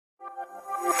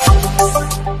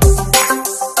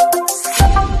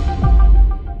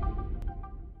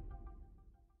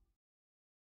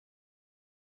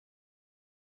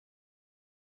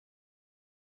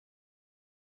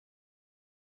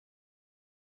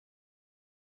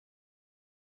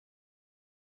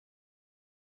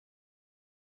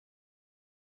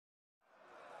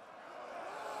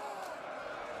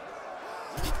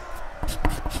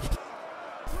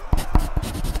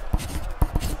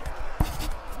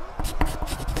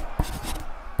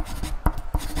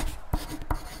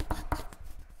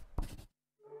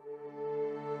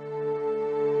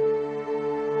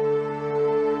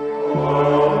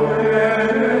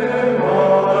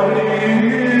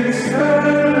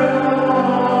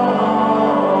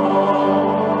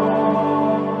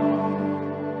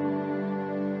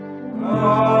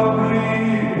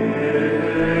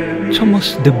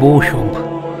Thomas de Beauchamp,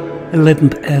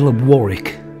 11th Earl of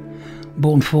Warwick,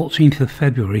 born 14th of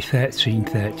February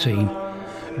 1313,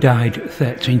 died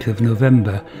 13th of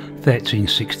November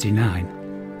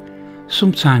 1369,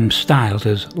 sometimes styled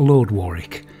as Lord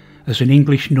Warwick, as an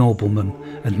English nobleman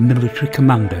and military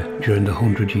commander during the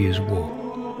 100 Years' War.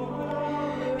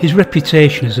 His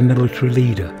reputation as a military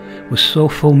leader was so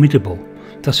formidable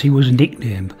that he was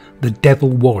nicknamed the Devil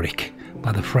Warwick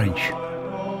by the French.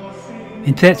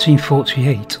 In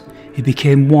 1348, he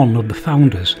became one of the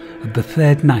founders of the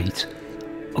Third Knight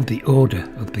of the Order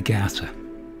of the Garter.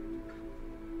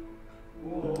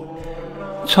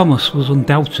 Thomas was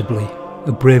undoubtedly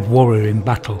a brave warrior in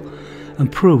battle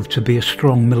and proved to be a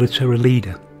strong military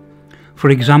leader.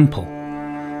 For example,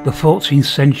 the 14th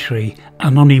century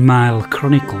Anonymile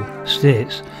Chronicle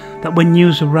states that when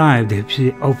news arrived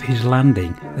of his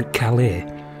landing at Calais,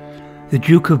 the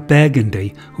Duke of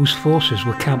Burgundy, whose forces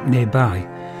were camped nearby,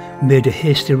 made a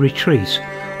hasty retreat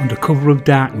under cover of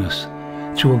darkness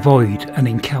to avoid an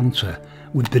encounter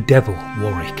with the Devil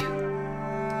Warwick.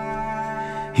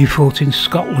 He fought in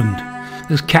Scotland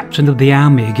as captain of the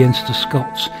army against the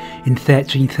Scots in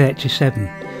 1337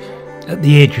 at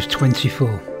the age of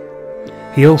 24.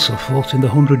 He also fought in the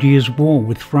 100 Years' War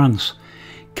with France,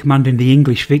 commanding the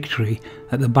English victory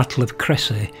at the Battle of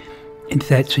Crecy in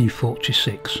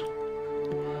 1346.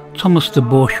 Thomas de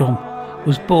Beauchamp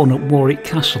was born at Warwick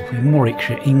Castle in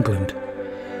Warwickshire, England,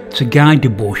 to Guy de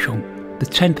Beauchamp, the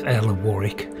 10th Earl of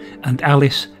Warwick, and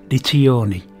Alice de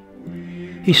Tioni.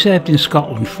 He served in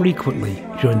Scotland frequently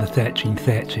during the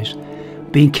 1330s,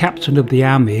 being captain of the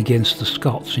army against the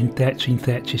Scots in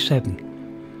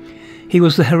 1337. He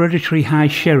was the hereditary High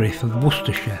Sheriff of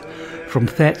Worcestershire from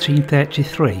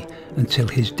 1333 until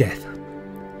his death.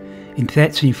 In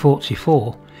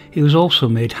 1344, he was also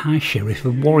made High Sheriff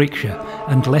of Warwickshire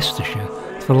and Leicestershire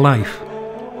for life.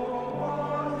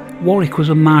 Warwick was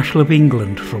a Marshal of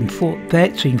England from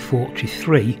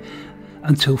 1343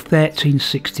 until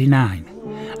 1369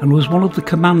 and was one of the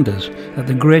commanders at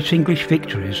the great English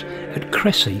victories at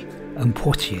Crecy and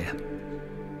Poitiers.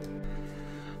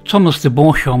 Thomas de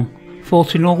Beauchamp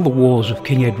fought in all the wars of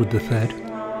King Edward III.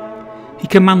 He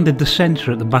commanded the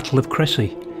centre at the Battle of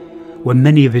Crecy, where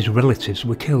many of his relatives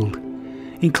were killed,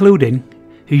 including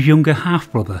his younger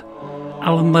half-brother,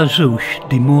 Alan Lazouche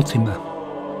de Mortimer.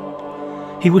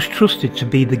 He was trusted to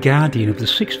be the guardian of the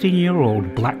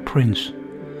 16-year-old Black Prince.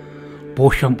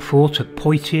 Beauchamp fought at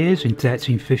Poitiers in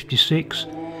 1356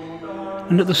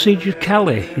 and at the Siege of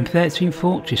Calais in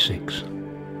 1346.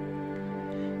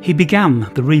 He began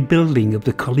the rebuilding of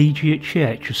the Collegiate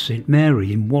Church of St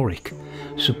Mary in Warwick,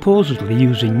 supposedly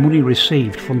using money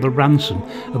received from the ransom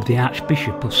of the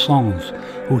Archbishop of Sens,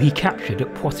 who he captured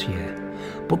at Poitiers,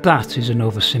 but that is an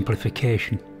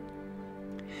oversimplification.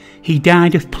 He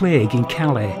died of plague in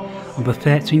Calais on the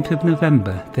 13th of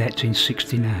November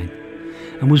 1369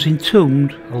 and was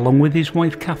entombed, along with his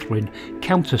wife Catherine,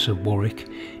 Countess of Warwick,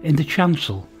 in the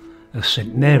chancel of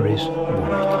St Mary's,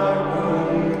 Warwick.